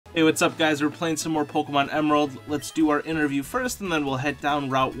Hey, what's up, guys? We're playing some more Pokemon Emerald. Let's do our interview first, and then we'll head down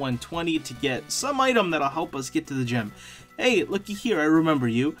Route 120 to get some item that'll help us get to the gym. Hey, looky here, I remember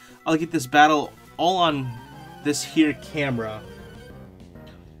you. I'll get this battle all on this here camera.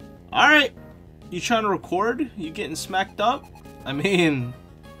 Alright, you trying to record? You getting smacked up? I mean,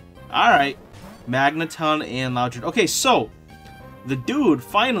 alright. Magneton and Loudred. Okay, so, the dude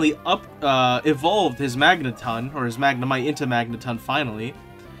finally evolved his Magneton, or his Magnemite into Magneton finally.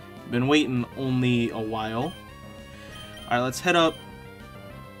 Been waiting only a while. Alright, let's head up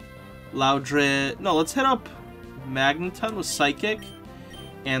Loudred. No, let's head up Magneton with Psychic.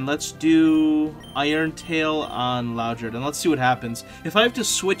 And let's do Iron Tail on Loudred. And let's see what happens. If I have to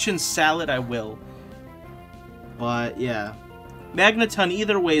switch in Salad, I will. But, yeah. Magneton,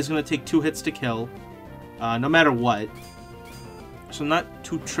 either way, is going to take 2 hits to kill. No matter what. So, not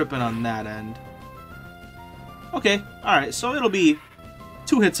too tripping on that end. Okay, alright. So, it'll be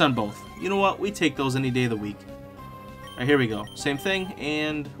 2 hits on both. You know what? We take those any day of the week. Alright, here we go. Same thing,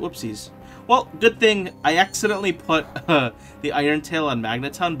 and whoopsies. Well, good thing I accidentally put the Iron Tail on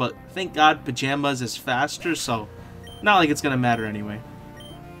Magneton, but thank God Pajamas is faster, so not like it's gonna matter anyway.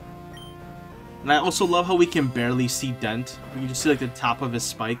 And I also love how we can barely see Dent. We can just see like the top of his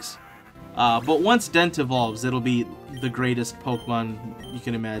spikes. But once Dent evolves, it'll be the greatest Pokemon you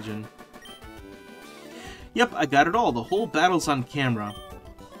can imagine. Yep, I got it all. The whole battle's on camera.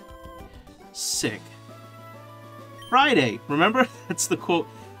 Sick. Friday, remember? That's the quote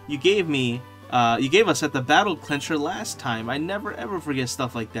you gave me. You gave us at the battle clincher last time. I never ever forget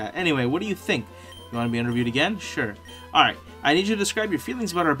stuff like that. Anyway, what do you think? You want to be interviewed again? Sure. Alright, I need you to describe your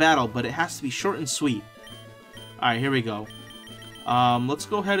feelings about our battle, but it has to be short and sweet. Alright, here we go. Let's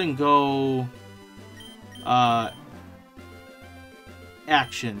go ahead and go...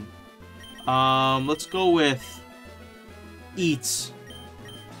 action. Let's go with... eats.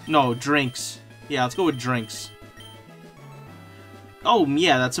 No, drinks. Yeah, let's go with drinks. Oh,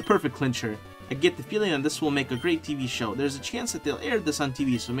 yeah, that's a perfect clincher. I get the feeling that this will make a great TV show. There's a chance that they'll air this on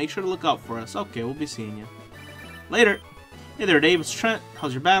TV, so make sure to look out for us. Okay, we'll be seeing you. Later. Hey there, Dave. It's Trent.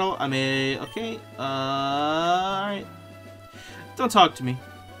 How's your battle? Okay. Alright. Don't talk to me.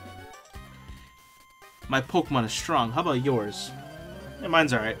 My Pokemon is strong. How about yours? Yeah,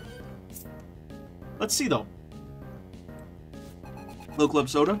 mine's alright. Let's see, though. Little Club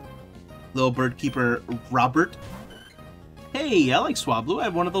Soda. Little Bird Keeper Robert. Hey, I like Swablu. I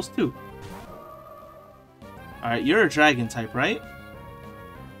have one of those too. Alright, you're a dragon type, right?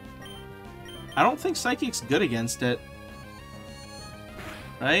 I don't think Psychic's good against it.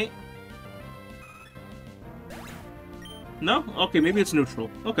 Right? No? Okay, maybe it's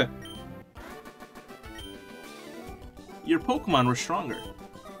neutral. Okay. Your Pokemon were stronger.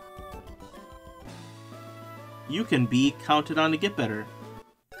 You can be counted on to get better.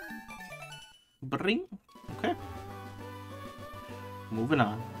 Bring. Okay. Moving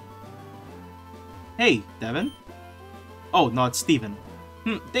on. Hey, Devin. Oh, no, it's Steven.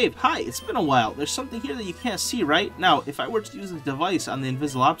 Dave, hi, it's been a while. There's something here that you can't see, right? Now, if I were to use the device on the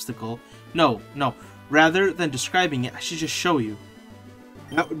invisible obstacle... No. Rather than describing it, I should just show you.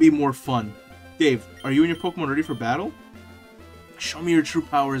 That would be more fun. Dave, are you and your Pokemon ready for battle? Show me your true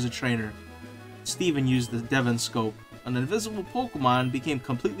power as a trainer. Steven used the Devin scope. An invisible Pokemon became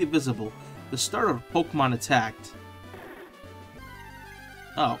completely visible. The starter Pokemon attacked.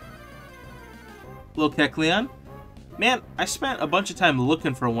 Oh. Little Kecleon? Man, I spent a bunch of time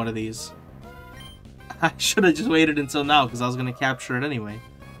looking for one of these. I should have just waited until now, because I was going to capture it anyway.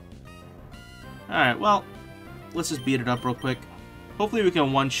 Alright, well, let's just beat it up real quick. Hopefully we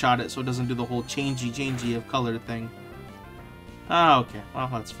can one-shot it so it doesn't do the whole changey of color thing. Ah, okay. Well,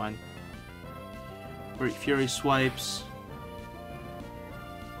 that's fine. Great Fury swipes.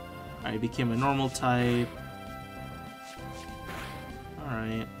 Alright, became a normal type.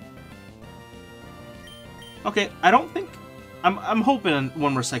 Alright. Okay, I don't think... I'm hoping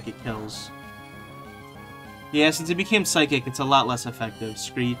one more Psychic kills. Yeah, since it became Psychic, it's a lot less effective.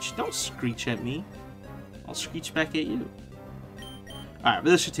 Screech. Don't screech at me. I'll screech back at you. Alright, but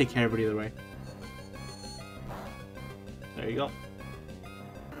this should take care of it either way. There you go.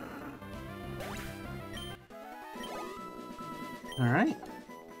 Alright.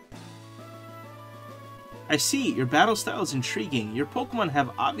 I see, your battle style is intriguing. Your Pokemon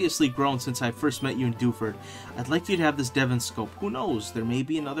have obviously grown since I first met you in Dewford. I'd like you to have this Devin scope. Who knows, there may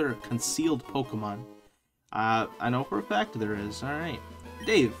be another concealed Pokemon. I know for a fact there is. Alright.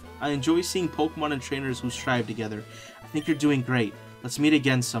 Dave, I enjoy seeing Pokemon and trainers who strive together. I think you're doing great. Let's meet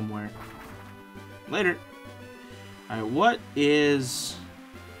again somewhere. Later. Alright, what is...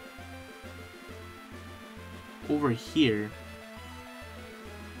 over here?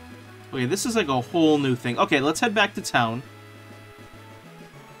 Okay, this is like a whole new thing. Okay, let's head back to town.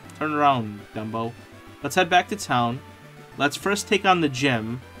 Turn around, Dumbo. Let's head back to town. Let's first take on the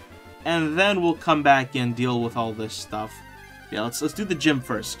gym, and then we'll come back and deal with all this stuff. Yeah, let's do the gym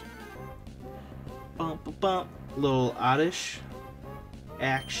first. Bum, bum, bum. Little oddish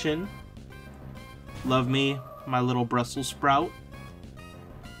action. Love me, my little Brussels sprout.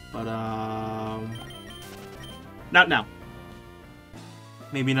 But not now.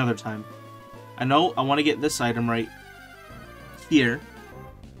 Maybe another time. I know I want to get this item right here.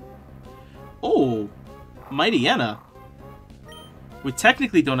 Oh, Mightyena. We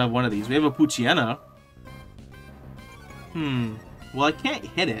technically don't have one of these. We have a Poochyena. Well, I can't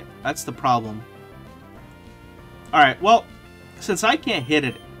hit it. That's the problem. Alright, well, since I can't hit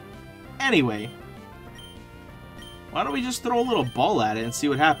it anyway, why don't we just throw a little ball at it and see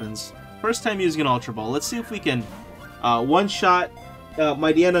what happens? First time using an Ultra Ball. Let's see if we can one-shot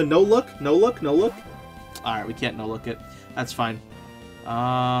Mightyena. No look, no look, no look. Alright, we can't no look it. That's fine.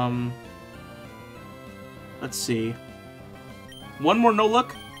 Let's see. One more no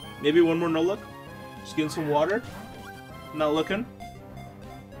look. Maybe one more no look. Just getting some water. Not looking.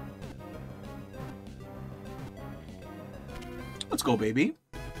 Let's go, baby.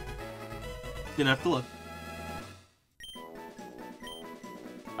 Didn't have to look.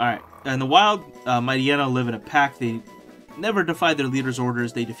 Alright. In the wild, Mightyena live in a pack. They never defy their leader's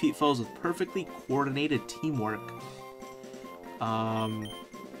orders. They defeat foes with perfectly coordinated teamwork. Alright.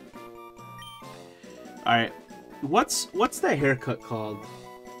 What's that haircut called?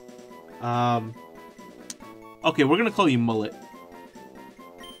 Okay, we're gonna call you Mullet.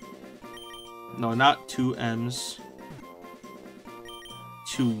 No, not two M's.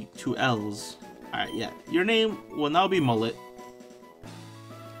 Two L's. Alright, yeah. Your name will now be Mullet.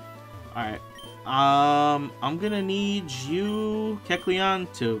 Alright. I'm gonna need you,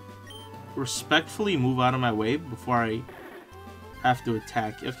 Kecleon, to respectfully move out of my way before I have to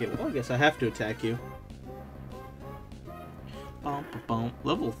attack you. Okay, well, I guess I have to attack you.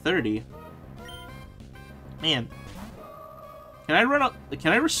 Level 30. Man. Can I run up?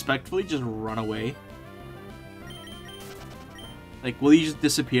 Can I respectfully just run away? Like, will you just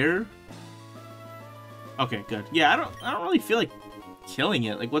disappear? Okay, good. Yeah, I don't really feel like killing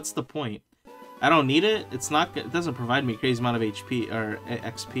it. Like, what's the point? I don't need it. It's not. It doesn't provide me a crazy amount of HP or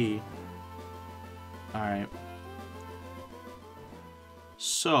XP. All right.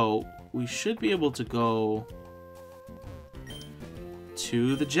 So we should be able to go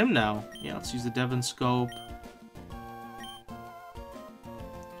to the gym now. Yeah, let's use the Devon scope.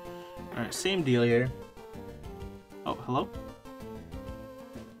 Alright, same deal here. Oh, hello?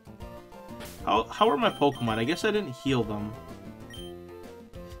 How are my Pokemon? I guess I didn't heal them.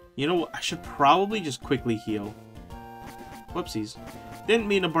 You know what? I should probably just quickly heal. Whoopsies. Didn't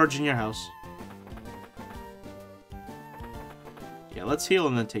mean to barge in your house. Yeah, let's heal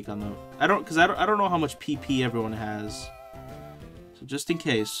and then take on the... I don't know how much PP everyone has. So just in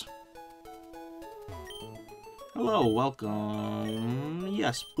case. Hello, welcome.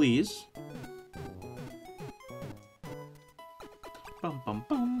 Yes, please. Bum bum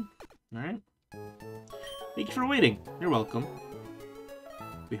bum. Alright. Thank you for waiting. You're welcome.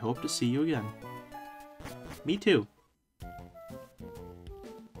 We hope to see you again. Me too.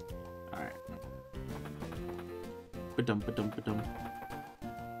 Alright. Ba-dum ba-dum ba-dum.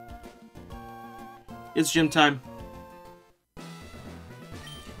 It's gym time.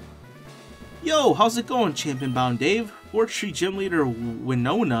 Yo, how's it going, Champion-bound Dave? Fortree Gym Leader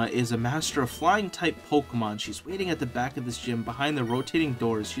Winona is a master of flying-type Pokemon. She's waiting at the back of this gym behind the rotating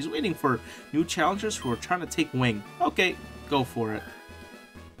doors. She's waiting for new challengers who are trying to take wing. Okay, go for it.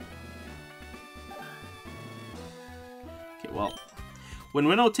 Okay, well, when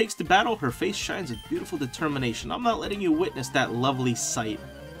Winona takes to battle, her face shines with beautiful determination. I'm not letting you witness that lovely sight.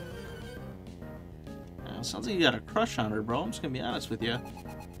 Sounds like you got a crush on her, bro. I'm just gonna be honest with you.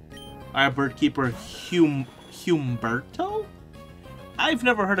 Alright, Birdkeeper Humberto? I've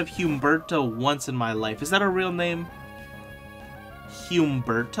never heard of Humberto once in my life. Is that a real name?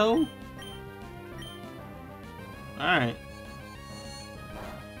 Humberto? Alright.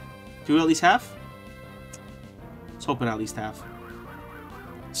 Do at least half? Let's hope at least half.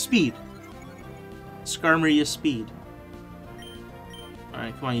 Speed. Skarmory speed.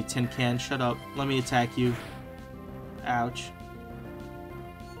 Alright, come on, you tin can. Shut up. Let me attack you. Ouch.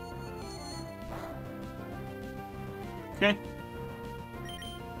 Okay.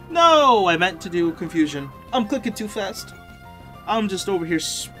 No! I meant to do confusion. I'm clicking too fast. I'm just over here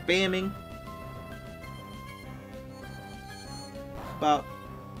spamming. About...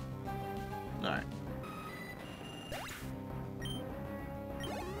 Alright.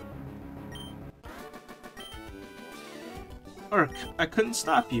 Or I couldn't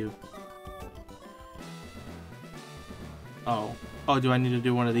stop you. Oh. Oh, do I need to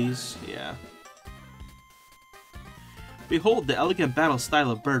do one of these? Yeah. Behold the elegant battle style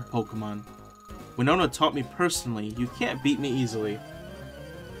of bird Pokemon. Winona taught me personally, you can't beat me easily.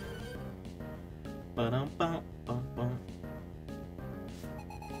 Alright,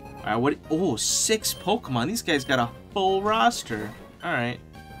 what? Oh, 6 Pokemon. These guys got a full roster. Alright.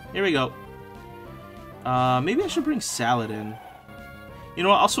 Here we go. Maybe I should bring Salad in. You know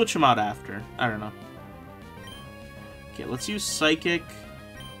what? I'll switch him out after. I don't know. Okay, let's use Psychic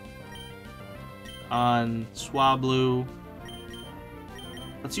on Swablu.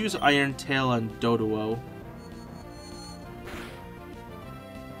 Let's use Iron Tail on Doduo.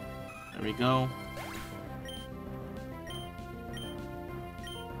 There we go.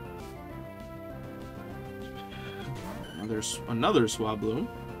 Another Swablu.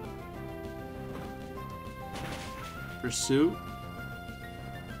 Pursuit.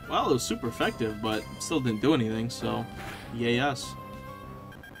 Well, it was super effective, but still didn't do anything, so yay us.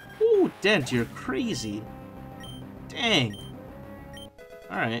 Ooh, Dent, you're crazy. Dang.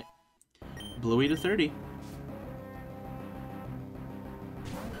 Alright. Bluey to 30.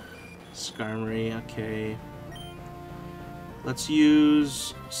 Skarmory, okay. Let's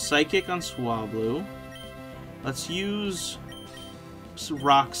use Psychic on Swablu. Let's use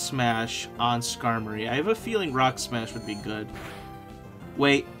Rock Smash on Skarmory. I have a feeling Rock Smash would be good.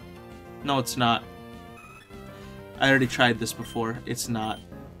 Wait. No, it's not. I already tried this before. It's not.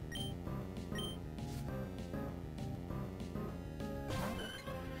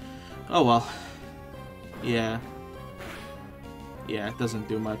 Oh well. Yeah. Yeah, it doesn't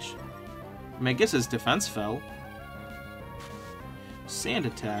do much. I mean, I guess his defense fell. Sand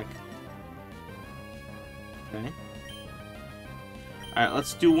attack. Okay. Alright,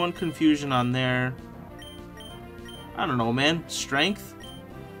 let's do one confusion on there. I don't know, man. Strength?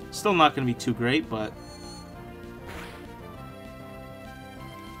 Still not going to be too great, but...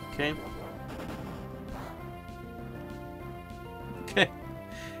 Okay. Okay.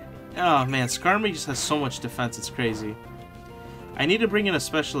 Oh, man. Skarmory just has so much defense, it's crazy. I need to bring in a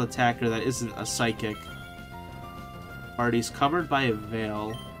special attacker that isn't a Psychic. Party's covered by a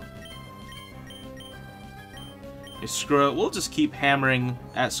veil. Hey, screw it. We'll just keep hammering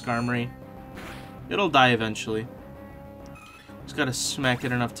at Skarmory. It'll die eventually. Just gotta smack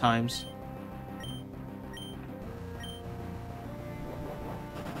it enough times.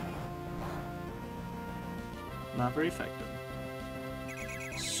 Not very effective.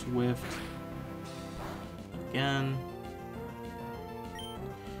 Swift. Again.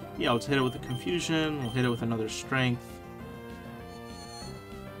 Yeah, let's hit it with a confusion. We'll hit it with another strength.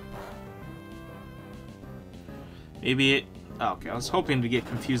 Maybe it... Oh, okay, I was hoping to get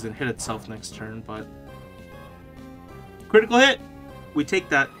confused and hit itself next turn, but... Critical hit! We take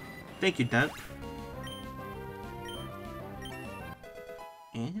that. Thank you, Dent.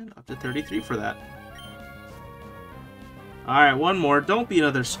 And up to 33 for that. Alright, one more. Don't be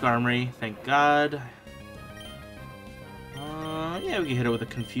another Skarmory. Thank God. Yeah, we can hit it with a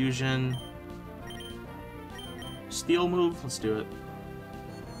confusion. Steel move? Let's do it.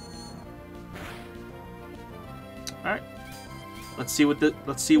 Alright. Let's see what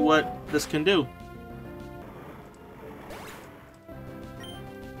this can do.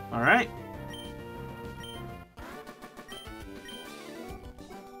 Alright.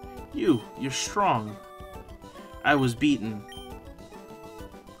 You're strong. I was beaten.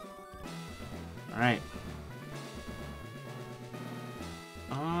 Alright.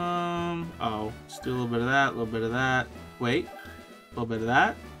 Oh. Let's do a little bit of that, a little bit of that. Wait. A little bit of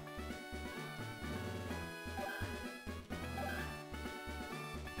that.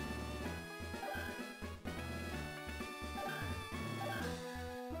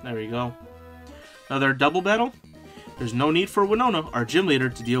 There we go. Another double battle? There's no need for Winona, our gym leader,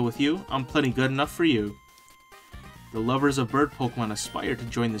 to deal with you. I'm plenty good enough for you. The lovers of bird Pokemon aspire to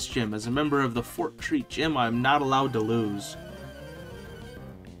join this gym. As a member of the Fort Treat Gym, I am not allowed to lose.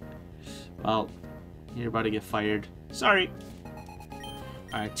 Well, you're about to get fired. Sorry.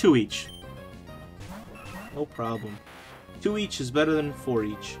 Alright, 2 each. No problem. 2 each is better than 4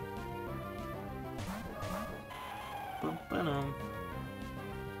 each.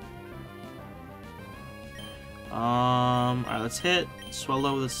 Alright, let's hit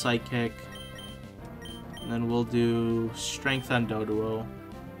Swallow with a Psychic. And then we'll do Strength on Doduo.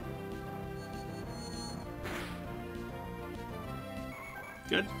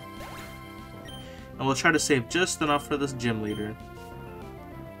 Good. And we'll try to save just enough for this gym leader.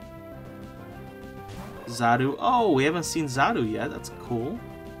 Zadu. Oh, we haven't seen Zadu yet. That's cool.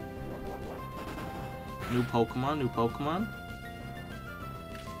 New Pokemon, new Pokemon.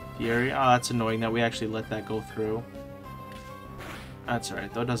 Fury. Oh, that's annoying that we actually let that go through. That's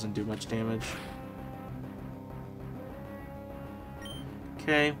alright, though. It doesn't do much damage.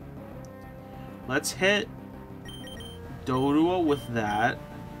 Okay. Let's hit Doduo with that.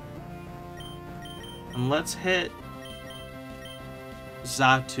 And let's hit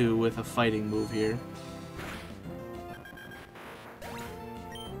Xatu with a fighting move here.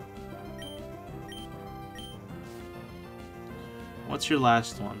 What's your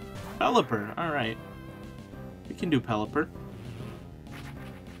last one? Pelipper. Alright. We can do Pelipper.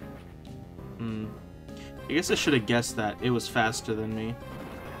 I guess I should have guessed that. It was faster than me.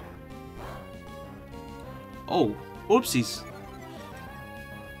 Oh. Oopsies.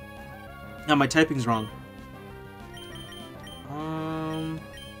 No, my typing's wrong.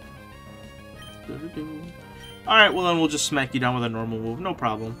 Alright, well then we'll just smack you down with a normal move. No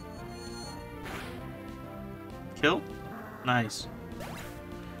problem. Kill? Nice.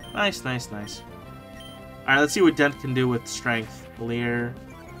 Nice, nice, nice. Alright, let's see what Dent can do with strength. Leer.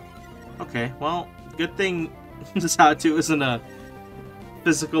 Okay, well, good thing Xatu isn't a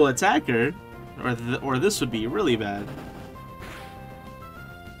physical attacker, or this would be really bad.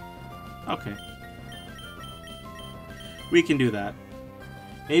 Okay. We can do that.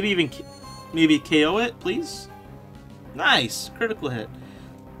 Maybe KO it, please? Nice! Critical hit.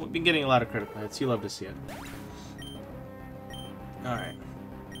 We've been getting a lot of critical hits. You love to see it. Alright.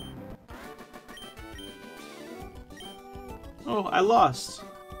 Oh, I lost.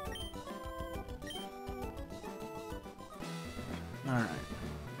 Alright.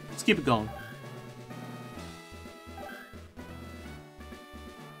 Let's keep it going.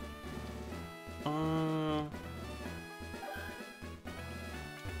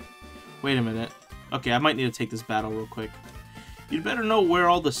 Wait a minute. Okay, I might need to take this battle real quick. You'd better know where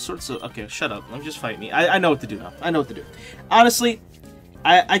all the sorts of... Okay, shut up. Let me just fight me. I know what to do now. I know what to do. Honestly,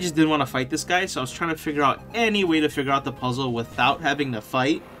 I just didn't want to fight this guy, so I was trying to figure out any way to figure out the puzzle without having to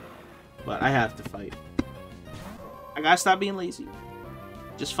fight. But I have to fight. I gotta stop being lazy.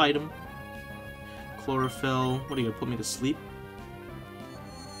 Just fight him. Chlorophyll. What are you gonna put me to sleep?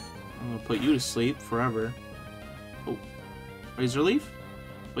 I'm gonna put you to sleep forever. Oh. Razor Leaf?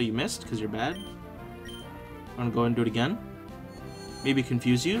 Well, you missed because you're bad. I'm gonna go ahead and do it again. Maybe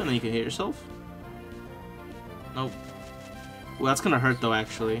confuse you and then you can hit yourself. Nope. Well, that's gonna hurt though,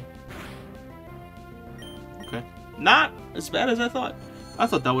 actually. Okay. Not as bad as I thought. I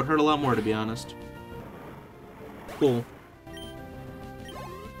thought that would hurt a lot more, to be honest. Cool.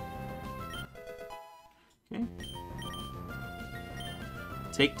 Okay.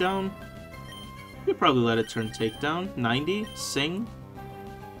 Takedown. You could probably let it turn takedown. 90. Sing.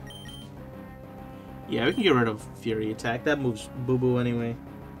 Yeah, we can get rid of Fury Attack. That moves boo-boo anyway.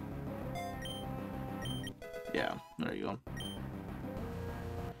 Yeah, there you go.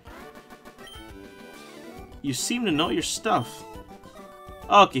 You seem to know your stuff.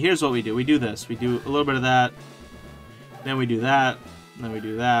 Okay, here's what we do. We do this. We do a little bit of that. Then we do that. Then we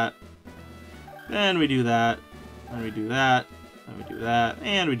do that. Then we do that. Then we do that. Then we do that.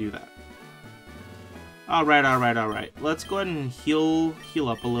 And we do that. Alright, alright, alright. Let's go ahead and heal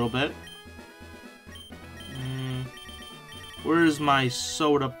up a little bit. Where's my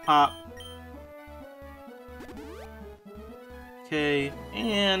soda pop? Okay,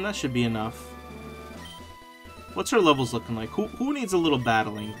 and that should be enough. What's our levels looking like? Who needs a little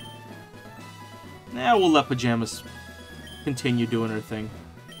battling? Nah, we'll let Pajamas continue doing her thing.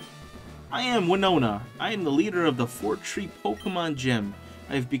 I am Winona. I am the leader of the Four-Tree Pokemon Gym.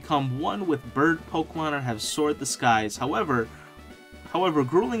 I have become one with bird Pokemon and have soared the skies. However,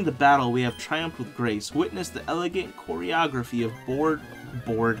 grueling the battle, we have triumphed with grace. Witness the elegant choreography of bird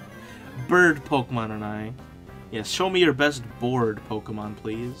Pokemon and I. Yes, show me your best board Pokemon,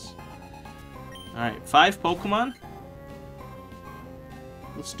 please. Alright, 5 Pokemon.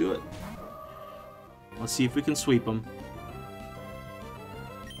 Let's do it. Let's see if we can sweep them.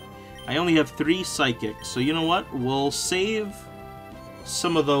 I only have 3 Psychics, so you know what? We'll save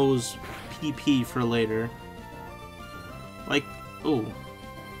some of those PP for later. Like, ooh.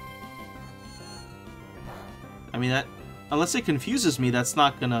 I mean, that... Unless it confuses me, that's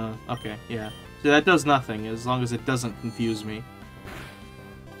not gonna... Okay, yeah. So that does nothing, as long as it doesn't confuse me.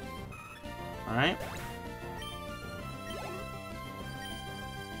 Alright.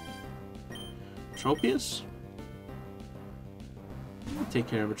 Tropius? We'll take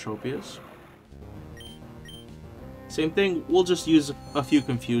care of a Tropius. Same thing, we'll just use a few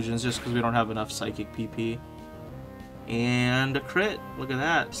confusions just because we don't have enough Psychic PP. And a crit. Look at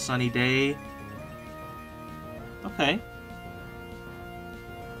that. Sunny day. Okay.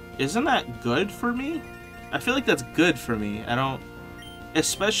 Isn't that good for me? I feel like that's good for me. I don't...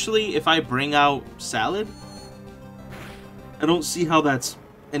 Especially if I bring out Salad. I don't see how that's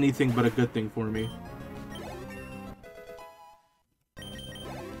anything but a good thing for me.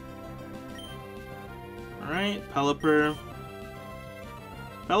 Alright, Pelipper.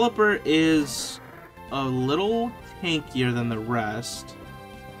 Pelipper is a little tankier than the rest,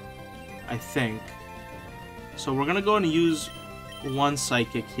 I think. So we're gonna go and use one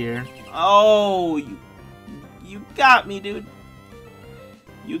Psychic here. Oh, you got me, dude.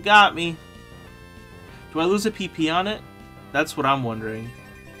 You got me. Do I lose a PP on it? That's what I'm wondering.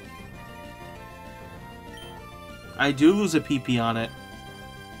 I do lose a PP on it.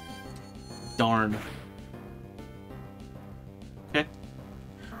 Darn. Okay.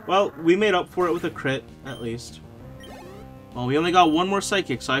 Well, we made up for it with a crit, at least. Well, we only got one more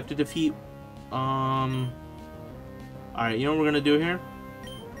Psychic, so I have to defeat... Alright, you know what we're gonna do here?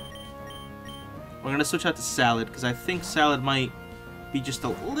 We're gonna switch out to Salad, because I think Salad might be just a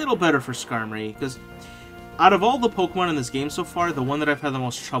little better for Skarmory, because out of all the Pokemon in this game so far, the one that I've had the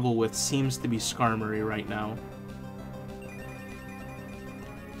most trouble with seems to be Skarmory right now.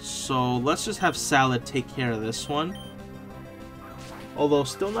 So let's just have Salad take care of this one. Although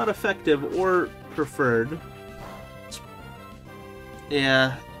still not effective or preferred.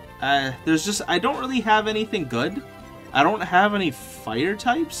 Yeah, there's just, I don't really have anything good. I don't have any fire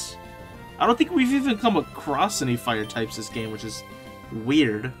types. I don't think we've even come across any fire types this game, which is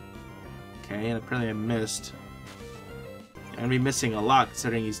weird. Okay, and apparently I missed. I'm gonna be missing a lot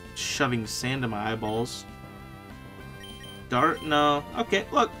considering he's shoving sand in my eyeballs. Dart? No. Okay,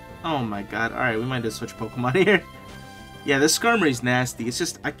 look. Oh my god. Alright, we might just switch Pokemon here. Yeah, this Skarmory's nasty. It's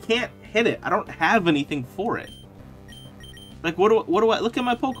just, I can't hit it. I don't have anything for it. Like, what do I... Look at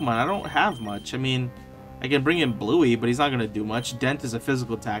my Pokemon. I don't have much. I mean, I can bring in Bluey, but he's not going to do much. Dent is a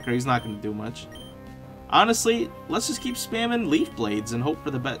physical attacker. He's not going to do much. Honestly, let's just keep spamming Leaf Blades and hope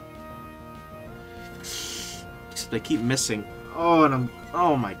for the best. Except I keep missing. Oh, and I'm...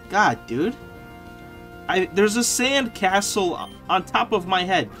 Oh my god, dude. There's a sand castle on top of my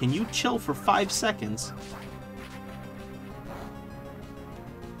head. Can you chill for 5 seconds?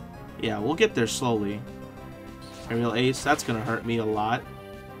 Yeah, we'll get there slowly. Aerial Ace, that's gonna hurt me a lot.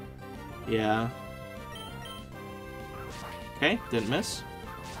 Yeah. Okay, didn't miss.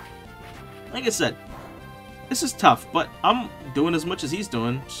 Like I said, this is tough, but I'm doing as much as he's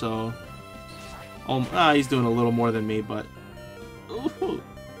doing, so... he's doing a little more than me, but... Ooh.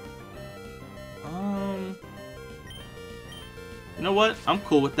 You know what? I'm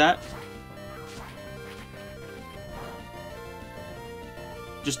cool with that.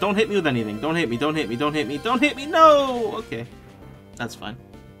 Just don't hit me with anything. Don't hit me, don't hit me, don't hit me, don't hit me! No! Okay. That's fine.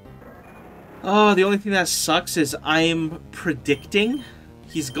 Oh, the only thing that sucks is I'm predicting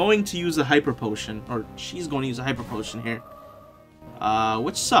he's going to use a Hyper Potion. Or she's going to use a Hyper Potion here.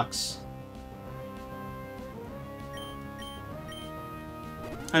 Which sucks.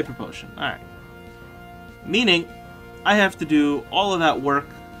 Hyper Potion. Alright. Meaning, I have to do all of that work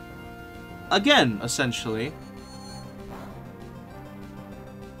again, essentially.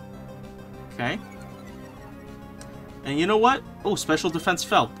 Okay. And you know what? Oh, special defense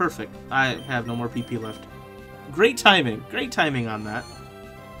fell. Perfect. I have no more PP left. Great timing. Great timing on that.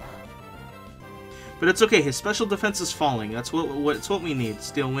 But it's okay. His special defense is falling. That's what we need.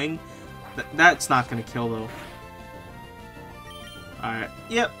 Steel Wing. That's not going to kill, though. Alright.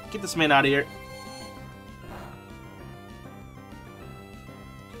 Yep. Get this man out of here.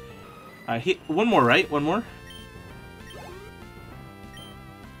 Alright. One more, right? One more?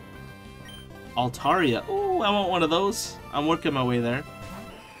 Altaria. Ooh, I want one of those. I'm working my way there.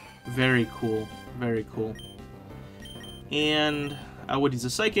 Very cool. Very cool. And I would use a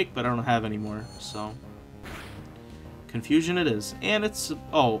Psychic, but I don't have any more, so... Confusion it is. And it's...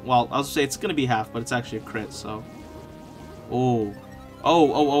 Oh, well, I was gonna say it's gonna be half, but it's actually a crit, so... Oh.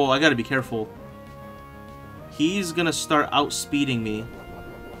 Oh, I gotta be careful. He's gonna start outspeeding me.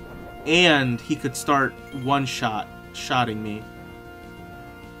 And he could start one-shotting me.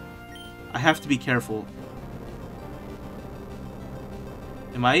 I have to be careful.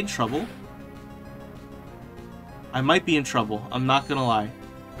 Am I in trouble? I might be in trouble. I'm not gonna lie.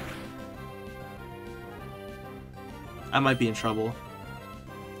 I might be in trouble.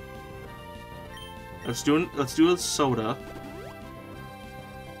 Let's do a soda.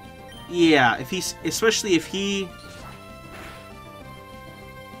 Yeah, especially if he...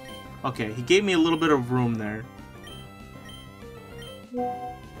 Okay, he gave me a little bit of room there.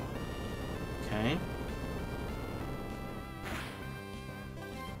 Okay.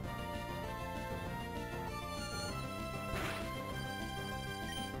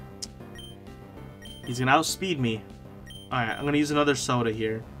 He's gonna outspeed me. Alright, I'm gonna use another soda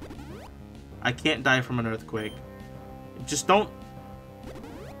here. I can't die from an earthquake. Just don't...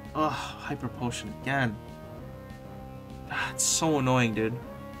 Ugh, hyper potion again. Ah, it's so annoying, dude.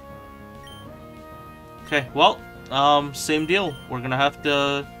 Okay, well, same deal. We're gonna have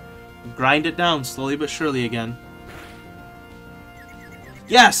to grind it down slowly but surely again.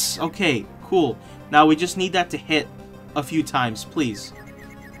 Yes! Okay, cool. Now we just need that to hit a few times, please.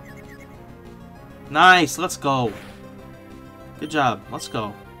 Nice, let's go. Good job, let's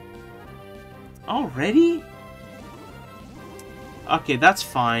go. Already? Okay, that's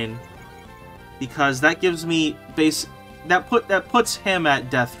fine. Because that gives me that puts him at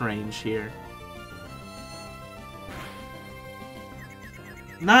death range here.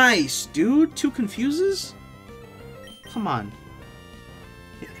 Nice, dude. 2 confuses? Come on.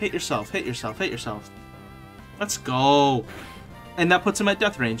 Hit yourself, hit yourself, hit yourself. Let's go. And that puts him at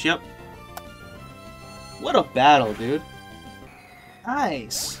death range, yep. What a battle, dude.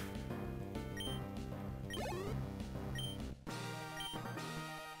 Nice.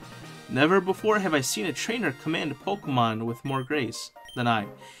 Never before have I seen a trainer command a Pokemon with more grace than I.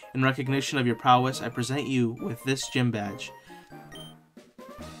 In recognition of your prowess, I present you with this gym badge.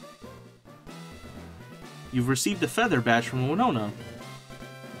 You've received a feather badge from Winona.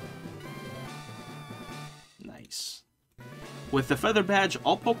 Nice. With the feather badge,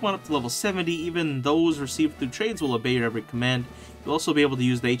 all Pokemon up to level 70, even those received through trades, will obey your every command. You'll also be able to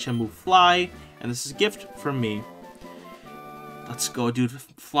use the HM move Fly, and this is a gift from me. Let's go, dude.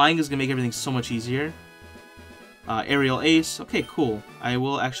 Flying is going to make everything so much easier. Aerial Ace. Okay, cool. I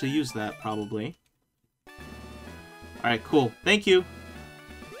will actually use that, probably. Alright, cool. Thank you.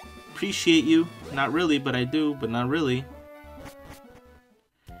 Appreciate you. Not really, but I do, but not really.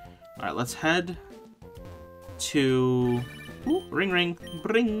 Alright, let's head to... Ooh, ring ring,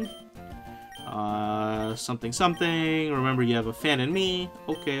 bring. Something something. Remember, you have a fan in me.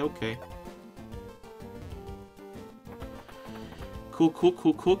 Okay, okay. Cool, cool,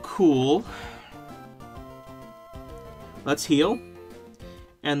 cool, cool, cool. Let's heal.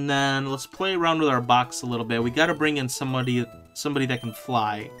 And then let's play around with our box a little bit. We gotta bring in somebody that can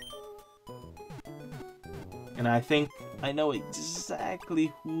fly. And I think I know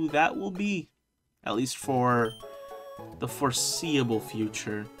exactly who that will be. At least for the foreseeable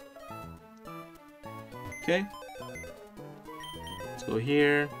future. Okay. Let's go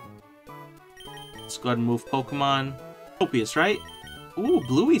here. Let's go ahead and move Pokemon. Tropius, right? Ooh,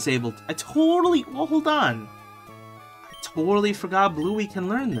 Bluey's able to... Well, hold on. I totally forgot Bluey can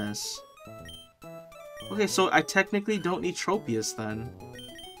learn this. Okay, so I technically don't need Tropius then.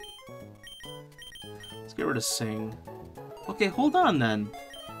 Let's get rid of Sing. Okay, hold on then.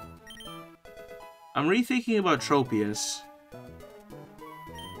 I'm rethinking about Tropius. Do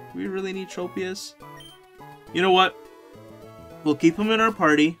we really need Tropius? You know what? We'll keep him in our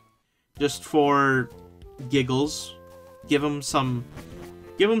party. Just for giggles. Give him some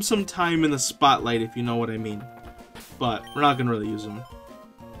time in the spotlight, if you know what I mean. But we're not gonna really use him.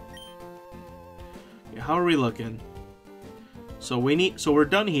 Okay, how are we looking? So we're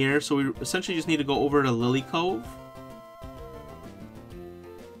done here. So we essentially just need to go over to Lily Cove,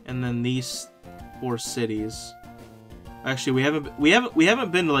 and then these 4 cities. Actually, we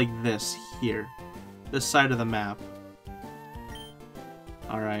haven't been like this here, this side of the map.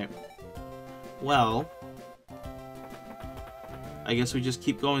 All right. Well, I guess we just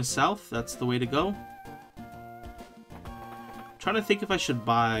keep going south. That's the way to go. I'm trying to think if I should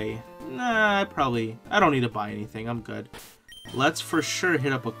buy... Nah, I don't need to buy anything. I'm good. Let's for sure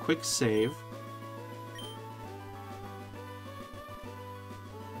hit up a quick save.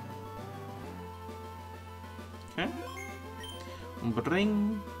 Okay.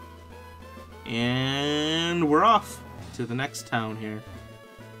 Bring. And we're off to the next town here.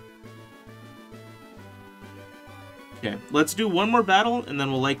 Okay, let's do one more battle, and then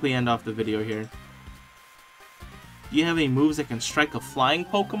we'll likely end off the video here. Do you have any moves that can strike a flying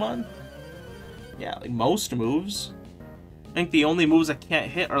Pokemon? Yeah, like most moves. I think the only moves I can't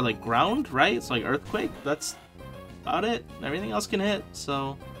hit are like ground, right? It's like Earthquake, that's about it. Everything else can hit,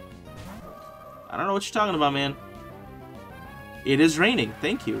 so... I don't know what you're talking about, man. It is raining,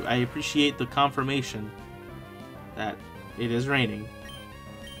 thank you. I appreciate the confirmation that it is raining.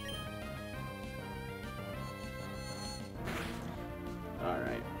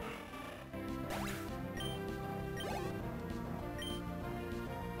 Alright.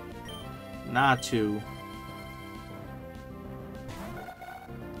 Natu.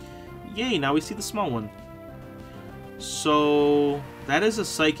 Yay, now we see the small one. So, that is a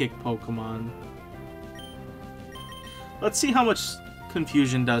Psychic Pokemon. Let's see how much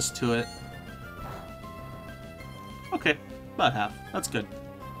Confusion does to it. Okay. About half. That's good.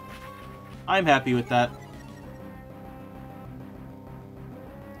 I'm happy with that.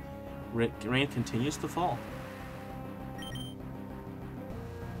 Rain continues to fall.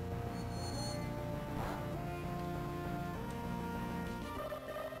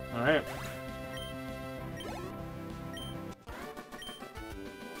 Alright.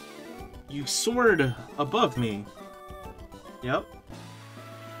 You soared above me. Yep.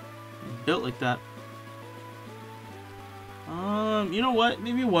 Built like that. You know what?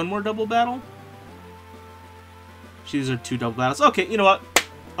 Maybe one more double battle? These are 2 double battles. Okay, you know what?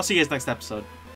 I'll see you guys next episode.